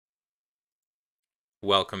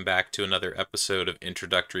Welcome back to another episode of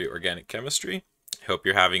Introductory Organic Chemistry. Hope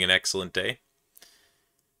you're having an excellent day.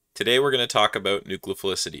 Today we're going to talk about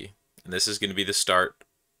nucleophilicity, and this is going to be the start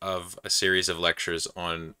of a series of lectures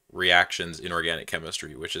on reactions in organic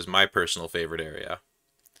chemistry, which is my personal favorite area.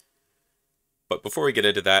 But before we get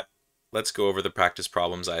into that, let's go over the practice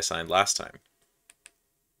problems I assigned last time.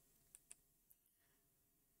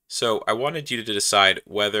 So I wanted you to decide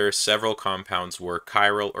whether several compounds were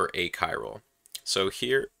chiral or achiral. So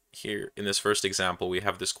here in this first example, we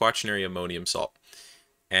have this quaternary ammonium salt.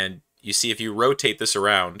 And you see if you rotate this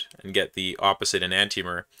around and get the opposite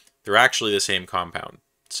enantiomer, they're actually the same compound.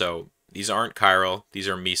 So these aren't chiral, these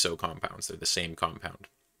are meso compounds. They're the same compound.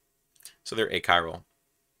 So they're achiral.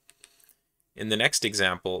 In the next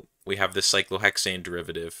example, we have this cyclohexane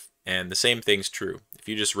derivative, and the same thing's true. If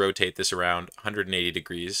you just rotate this around 180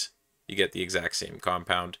 degrees, you get the exact same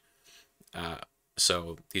compound.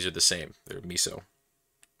 So these are the same, they're meso.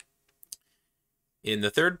 In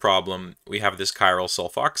the third problem, we have this chiral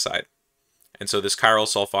sulfoxide. And so this chiral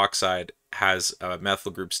sulfoxide has a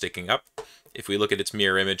methyl group sticking up. If we look at its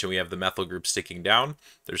mirror image and we have the methyl group sticking down,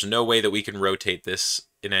 there's no way that we can rotate this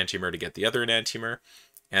enantiomer to get the other enantiomer.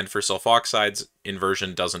 And for sulfoxides,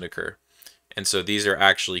 inversion doesn't occur. And so these are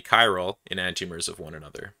actually chiral enantiomers of one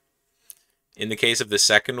another. In the case of the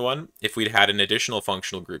second one, if we'd had an additional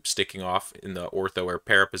functional group sticking off in the ortho or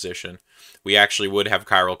para position, we actually would have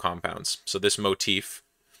chiral compounds. So this motif,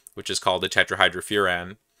 which is called a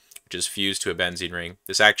tetrahydrofuran, which is fused to a benzene ring,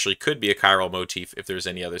 this actually could be a chiral motif if there's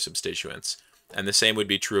any other substituents. And the same would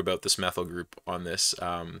be true about this methyl group on this,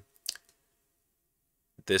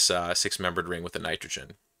 six-membered ring with a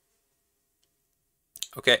nitrogen.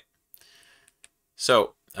 Okay,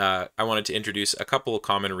 so I wanted to introduce a couple of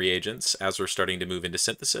common reagents as we're starting to move into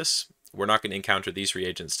synthesis. We're not going to encounter these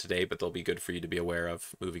reagents today, but they'll be good for you to be aware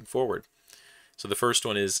of moving forward. So the first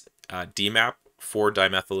one is DMAP,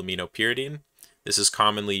 4-dimethylaminopyridine. This is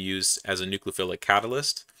commonly used as a nucleophilic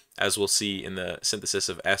catalyst. As we'll see in the synthesis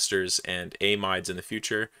of esters and amides in the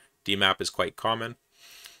future, DMAP is quite common.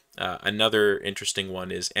 Another interesting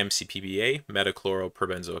one is MCPBA,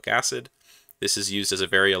 metachloroperbenzoic acid. This is used as a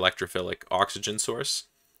very electrophilic oxygen source.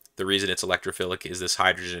 The reason it's electrophilic is this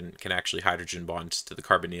hydrogen can actually hydrogen bond to the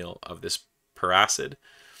carbonyl of this peracid,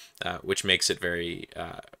 which makes it very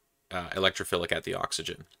electrophilic at the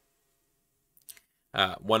oxygen.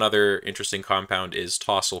 One other interesting compound is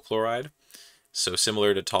tosyl chloride. So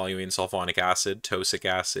similar to toluene sulfonic acid, tosic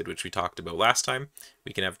acid, which we talked about last time,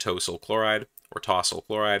 we can have tosyl chloride or tosyl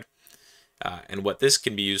chloride. And what this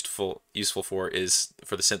can be useful for is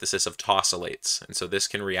for the synthesis of tosylates. And so this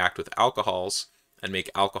can react with alcohols and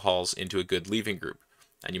make alcohols into a good leaving group.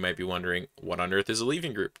 And you might be wondering, what on earth is a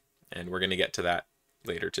leaving group? And we're going to get to that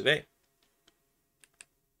later today.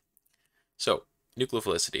 So,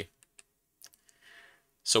 nucleophilicity.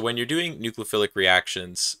 So when you're doing nucleophilic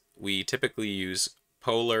reactions, we typically use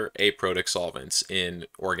polar aprotic solvents in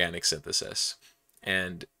organic synthesis.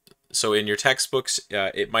 And so in your textbooks,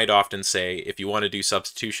 it might often say if you want to do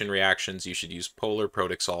substitution reactions, you should use polar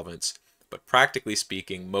protic solvents. But practically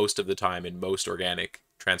speaking, most of the time in most organic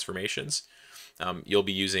transformations, you'll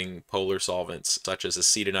be using polar solvents such as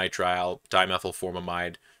acetonitrile,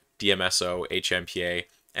 dimethylformamide, DMSO, HMPA,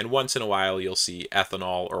 and once in a while you'll see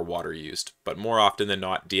ethanol or water used. But more often than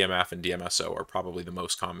not, DMF and DMSO are probably the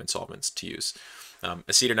most common solvents to use.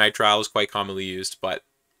 Acetonitrile is quite commonly used, but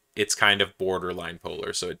it's kind of borderline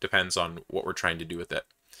polar, so it depends on what we're trying to do with it.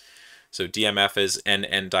 So DMF is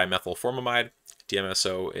N,N-dimethylformamide,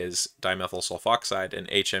 DMSO is dimethyl sulfoxide, and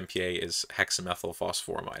HMPA is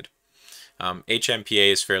hexamethylphosphoramide.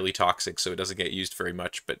 HMPA is fairly toxic, so it doesn't get used very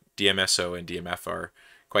much, but DMSO and DMF are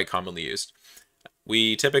quite commonly used.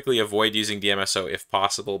 We typically avoid using DMSO if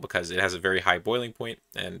possible because it has a very high boiling point,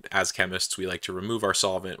 and as chemists we like to remove our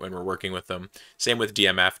solvent when we're working with them. Same with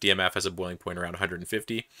DMF. DMF has a boiling point around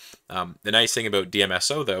 150. The nice thing about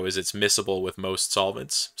DMSO though is it's miscible with most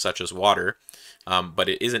solvents, such as water, but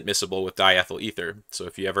it isn't miscible with diethyl ether. So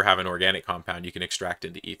if you ever have an organic compound, you can extract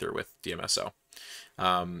into ether with DMSO.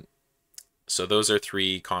 So those are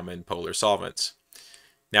three common polar solvents.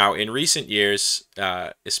 Now, in recent years,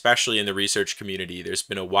 especially in the research community, there's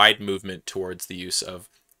been a wide movement towards the use of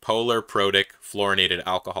polar protic fluorinated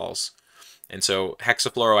alcohols. And so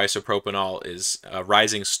hexafluoroisopropanol is a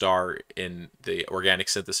rising star in the organic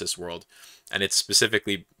synthesis world. And it's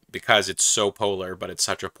specifically because it's so polar, but it's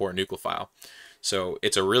such a poor nucleophile. So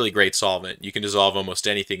it's a really great solvent. You can dissolve almost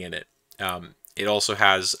anything in it. It also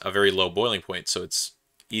has a very low boiling point, so it's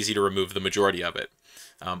easy to remove the majority of it.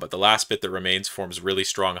 But the last bit that remains forms really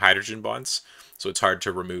strong hydrogen bonds, so it's hard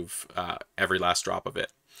to remove every last drop of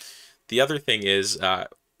it. The other thing is,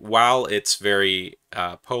 while it's very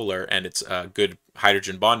polar and it's a good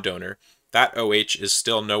hydrogen bond donor, that OH is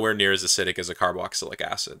still nowhere near as acidic as a carboxylic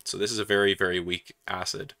acid. So this is a very, very weak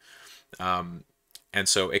acid. And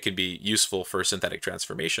so it can be useful for synthetic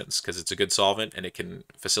transformations because it's a good solvent and it can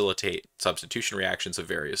facilitate substitution reactions of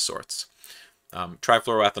various sorts.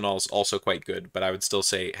 Trifluoroethanol is also quite good, but I would still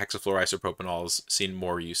say hexafluoroisopropanol has seen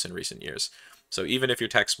more use in recent years. So even if your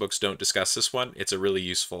textbooks don't discuss this one, it's a really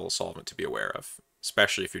useful solvent to be aware of,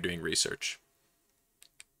 especially if you're doing research.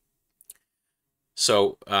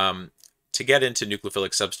 So to get into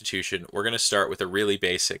nucleophilic substitution, we're going to start with a really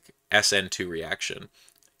basic SN2 reaction.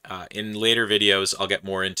 In later videos, I'll get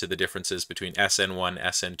more into the differences between SN1,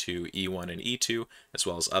 SN2, E1, and E2, as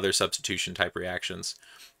well as other substitution type reactions.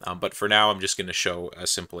 But for now, I'm just going to show a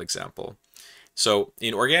simple example. So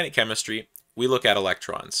in organic chemistry, we look at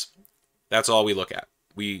electrons. That's all we look at.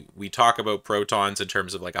 We talk about protons in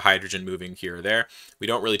terms of like a hydrogen moving here or there. We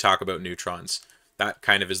don't really talk about neutrons. That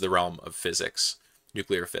kind of is the realm of physics,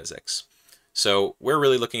 nuclear physics. So we're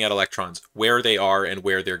really looking at electrons, where they are and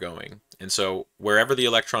where they're going. And so wherever the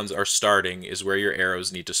electrons are starting is where your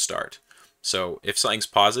arrows need to start. So if something's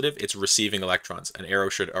positive, it's receiving electrons. An arrow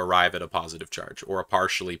should arrive at a positive charge or a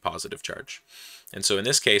partially positive charge. And so in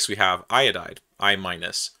this case, we have iodide, I-.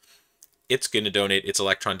 It's going to donate its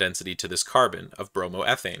electron density to this carbon of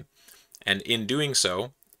bromoethane. And in doing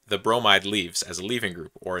so, the bromide leaves as a leaving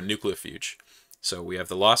group or a nucleofuge. So we have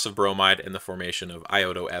the loss of bromide and the formation of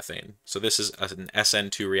iodoethane. So this is an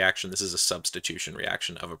SN2 reaction. This is a substitution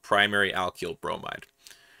reaction of a primary alkyl bromide.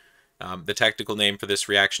 The technical name for this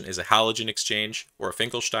reaction is a halogen exchange or a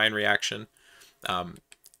Finkelstein reaction.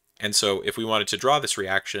 And so if we wanted to draw this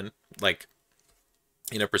reaction, like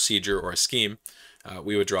in a procedure or a scheme,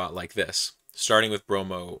 we would draw it like this. Starting with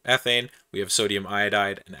bromoethane, we have sodium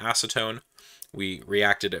iodide and acetone. We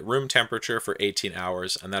reacted at room temperature for 18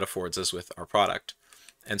 hours, and that affords us with our product.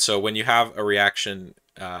 And so when you have a reaction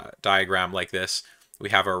diagram like this,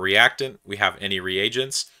 we have our reactant, we have any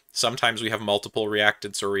reagents. Sometimes we have multiple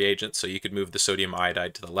reactants or reagents, so you could move the sodium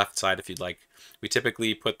iodide to the left side if you'd like. We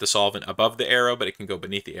typically put the solvent above the arrow, but it can go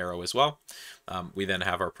beneath the arrow as well. We then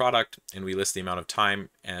have our product, and we list the amount of time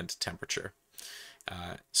and temperature.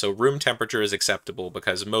 So room temperature is acceptable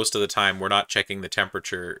because most of the time we're not checking the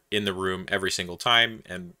temperature in the room every single time,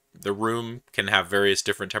 and the room can have various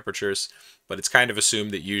different temperatures, but it's kind of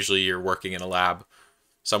assumed that usually you're working in a lab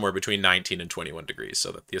somewhere between 19 and 21 degrees,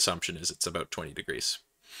 so that the assumption is it's about 20 degrees.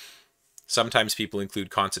 Sometimes people include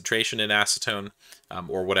concentration in acetone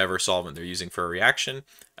or whatever solvent they're using for a reaction.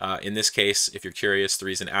 In this case, if you're curious, the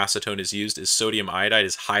reason acetone is used is sodium iodide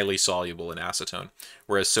is highly soluble in acetone,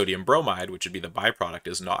 whereas sodium bromide, which would be the byproduct,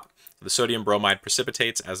 is not. The sodium bromide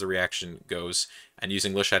precipitates as the reaction goes, and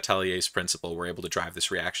using Le Chatelier's principle, we're able to drive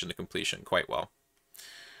this reaction to completion quite well.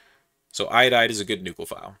 So iodide is a good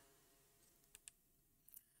nucleophile.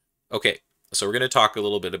 Okay, so we're going to talk a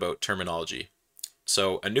little bit about terminology.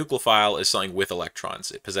 So a nucleophile is something with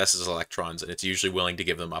electrons. It possesses electrons, and it's usually willing to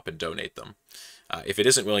give them up and donate them. If it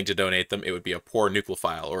isn't willing to donate them, it would be a poor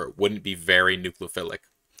nucleophile, or it wouldn't be very nucleophilic.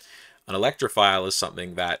 An electrophile is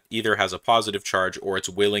something that either has a positive charge or it's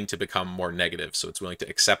willing to become more negative, so it's willing to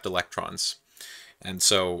accept electrons. And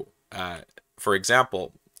so, for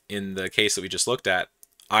example, in the case that we just looked at,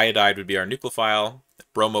 iodide would be our nucleophile,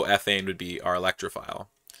 bromoethane would be our electrophile.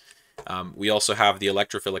 We also have the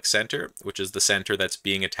electrophilic center, which is the center that's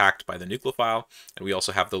being attacked by the nucleophile, and we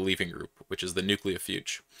also have the leaving group, which is the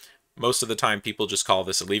nucleofuge. Most of the time, people just call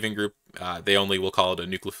this a leaving group. They only will call it a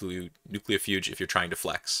nucleofuge if you're trying to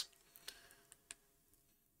flex.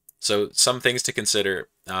 So some things to consider.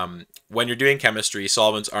 When you're doing chemistry,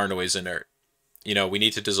 solvents aren't always inert. You know, we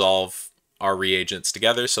need to dissolve our reagents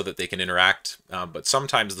together so that they can interact, but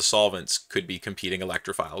sometimes the solvents could be competing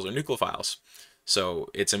electrophiles or nucleophiles. So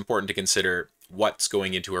it's important to consider what's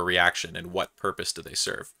going into a reaction and what purpose do they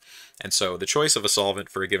serve. And so the choice of a solvent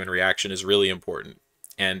for a given reaction is really important.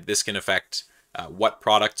 And this can affect what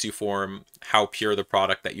products you form, how pure the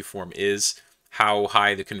product that you form is, how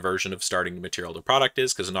high the conversion of starting material to product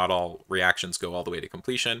is, because not all reactions go all the way to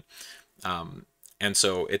completion. And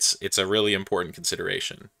so it's a really important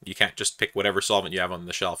consideration. You can't just pick whatever solvent you have on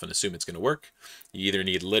the shelf and assume it's going to work. You either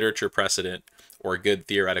need literature precedent or good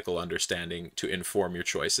theoretical understanding to inform your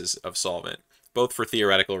choices of solvent, both for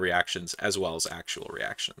theoretical reactions as well as actual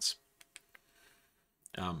reactions.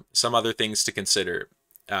 Some other things to consider.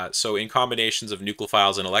 So in combinations of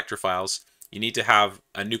nucleophiles and electrophiles, you need to have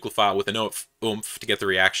a nucleophile with an oomph to get the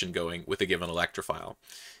reaction going with a given electrophile.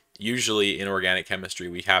 Usually in organic chemistry,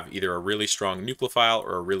 we have either a really strong nucleophile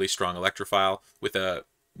or a really strong electrophile with a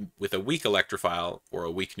with a weak electrophile or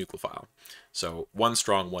a weak nucleophile. So one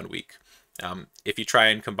strong, one weak. If you try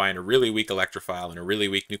and combine a really weak electrophile and a really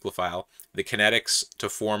weak nucleophile, the kinetics to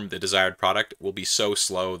form the desired product will be so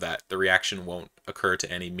slow that the reaction won't occur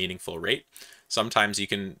to any meaningful rate. Sometimes you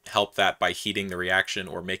can help that by heating the reaction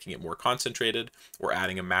or making it more concentrated or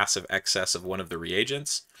adding a massive excess of one of the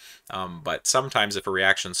reagents. But sometimes if a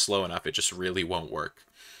reaction's slow enough, it just really won't work.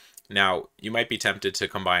 Now, you might be tempted to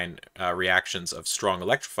combine reactions of strong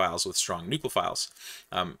electrophiles with strong nucleophiles.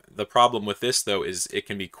 The problem with this, though, is it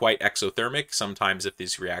can be quite exothermic. Sometimes if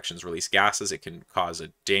these reactions release gases, it can cause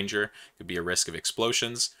a danger. It could be a risk of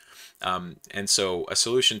explosions. And so a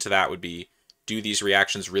solution to that would be do these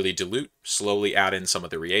reactions really dilute, slowly add in some of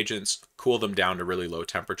the reagents, cool them down to really low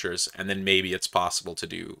temperatures, and then maybe it's possible to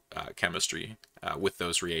do chemistry with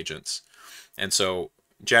those reagents. And so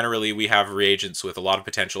generally we have reagents with a lot of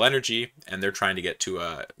potential energy, and they're trying to get to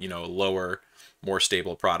a lower, more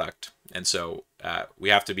stable product. And so we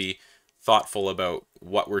have to be thoughtful about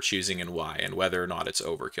what we're choosing and why, and whether or not it's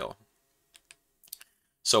overkill.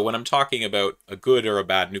 So when I'm talking about a good or a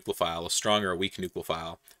bad nucleophile, a strong or a weak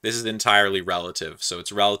nucleophile, this is entirely relative. So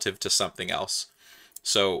it's relative to something else.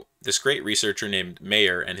 So this great researcher named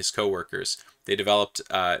Mayer and his co-workers, they developed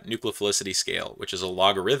a nucleophilicity scale, which is a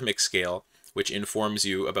logarithmic scale which informs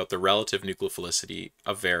you about the relative nucleophilicity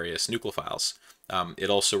of various nucleophiles. It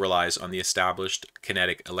also relies on the established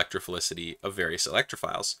kinetic electrophilicity of various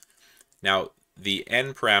electrophiles. Now, the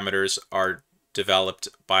N parameters are developed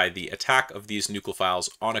by the attack of these nucleophiles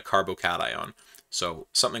on a carbocation. So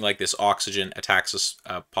something like this oxygen attacks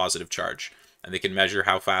a positive charge, and they can measure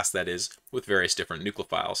how fast that is with various different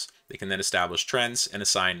nucleophiles. They can then establish trends and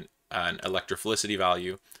assign an electrophilicity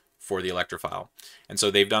value for the electrophile. And so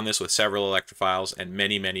they've done this with several electrophiles and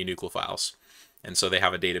many, many nucleophiles. And so they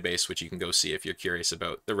have a database which you can go see if you're curious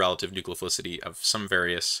about the relative nucleophilicity of some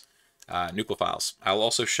various nucleophiles. I'll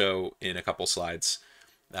also show in a couple slides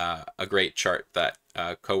a great chart that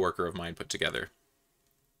a coworker of mine put together.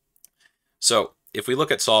 So if we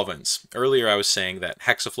look at solvents, earlier I was saying that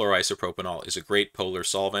hexafluoroisopropanol is a great polar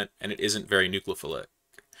solvent and it isn't very nucleophilic.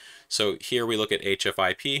 So here we look at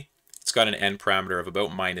HFIP. It's got an N parameter of about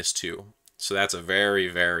 -2. So that's a very,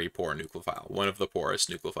 very poor nucleophile, one of the poorest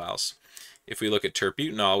nucleophiles. If we look at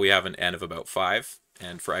terbutanol, we have an N of about 5.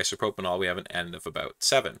 And for isopropanol, we have an N of about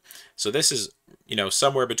 7. So this is,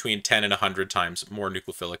 somewhere between 10 and 100 times more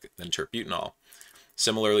nucleophilic than terbutanol.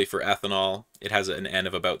 Similarly for ethanol, it has an N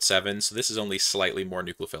of about 7, so this is only slightly more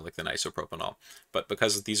nucleophilic than isopropanol. But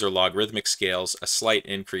because these are logarithmic scales, a slight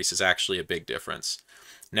increase is actually a big difference.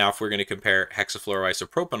 Now, if we're going to compare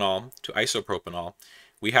hexafluoroisopropanol to isopropanol,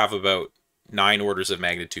 we have about 9 orders of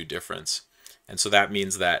magnitude difference. And so that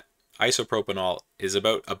means that isopropanol is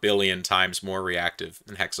about 1 billion times more reactive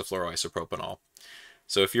than hexafluoroisopropanol.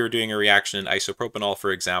 So if you were doing a reaction in isopropanol,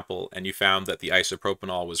 for example, and you found that the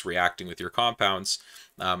isopropanol was reacting with your compounds,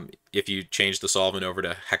 if you change the solvent over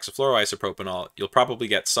to hexafluoroisopropanol, you'll probably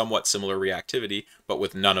get somewhat similar reactivity, but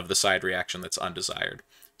with none of the side reaction that's undesired.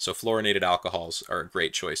 So fluorinated alcohols are a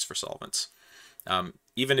great choice for solvents.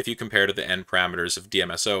 Even if you compare to the N parameters of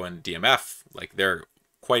DMSO and DMF, like they're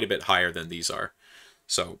quite a bit higher than these are.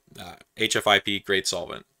 So HFIP, great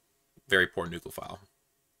solvent, very poor nucleophile.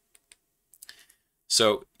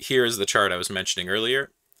 So here's the chart I was mentioning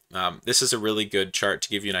earlier. This is a really good chart to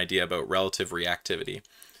give you an idea about relative reactivity.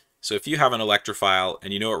 So if you have an electrophile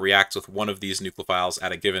and you know it reacts with one of these nucleophiles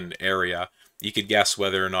at a given area, you could guess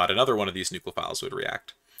whether or not another one of these nucleophiles would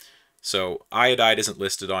react. So iodide isn't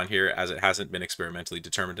listed on here as it hasn't been experimentally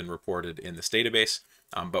determined and reported in this database,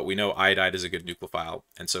 but we know iodide is a good nucleophile,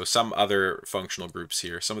 and so some other functional groups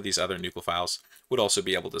here, some of these other nucleophiles, would also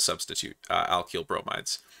be able to substitute alkyl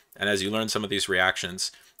bromides. And as you learn some of these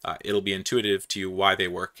reactions, it'll be intuitive to you why they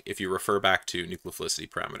work if you refer back to nucleophilicity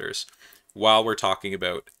parameters. While we're talking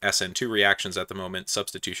about SN2 reactions at the moment,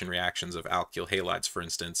 substitution reactions of alkyl halides, for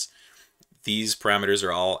instance, these parameters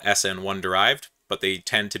are all SN1 derived, but they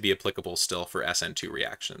tend to be applicable still for SN2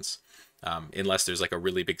 reactions, unless there's like a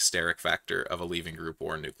really big steric factor of a leaving group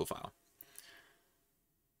or a nucleophile.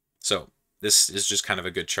 So this is just kind of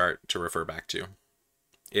a good chart to refer back to.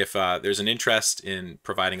 If there's an interest in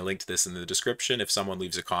providing a link to this in the description, if someone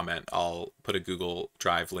leaves a comment, I'll put a Google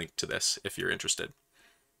Drive link to this if you're interested.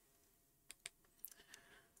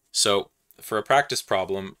 So for a practice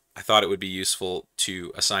problem, I thought it would be useful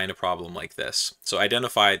to assign a problem like this. So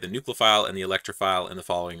identify the nucleophile and the electrophile in the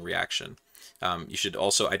following reaction. You should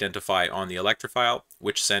also identify on the electrophile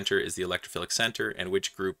which center is the electrophilic center and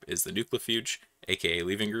which group is the nucleofuge, aka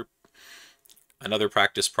leaving group. Another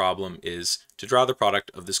practice problem is to draw the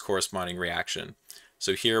product of this corresponding reaction.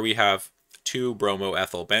 So here we have have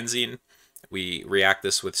 2-bromoethylbenzene. We react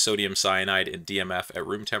this with sodium cyanide and DMF at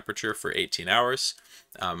room temperature for 18 hours.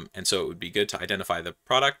 And so it would be good to identify the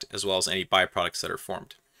product as well as any byproducts that are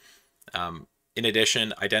formed. In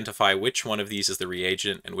addition, identify which one of these is the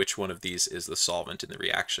reagent and which one of these is the solvent in the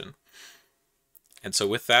reaction. And so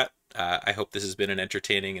with that, I hope this has been an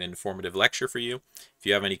entertaining and informative lecture for you. If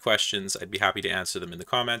you have any questions, I'd be happy to answer them in the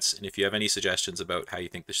comments. And if you have any suggestions about how you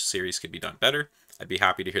think this series could be done better, I'd be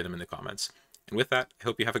happy to hear them in the comments. And with that, I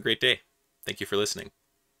hope you have a great day. Thank you for listening.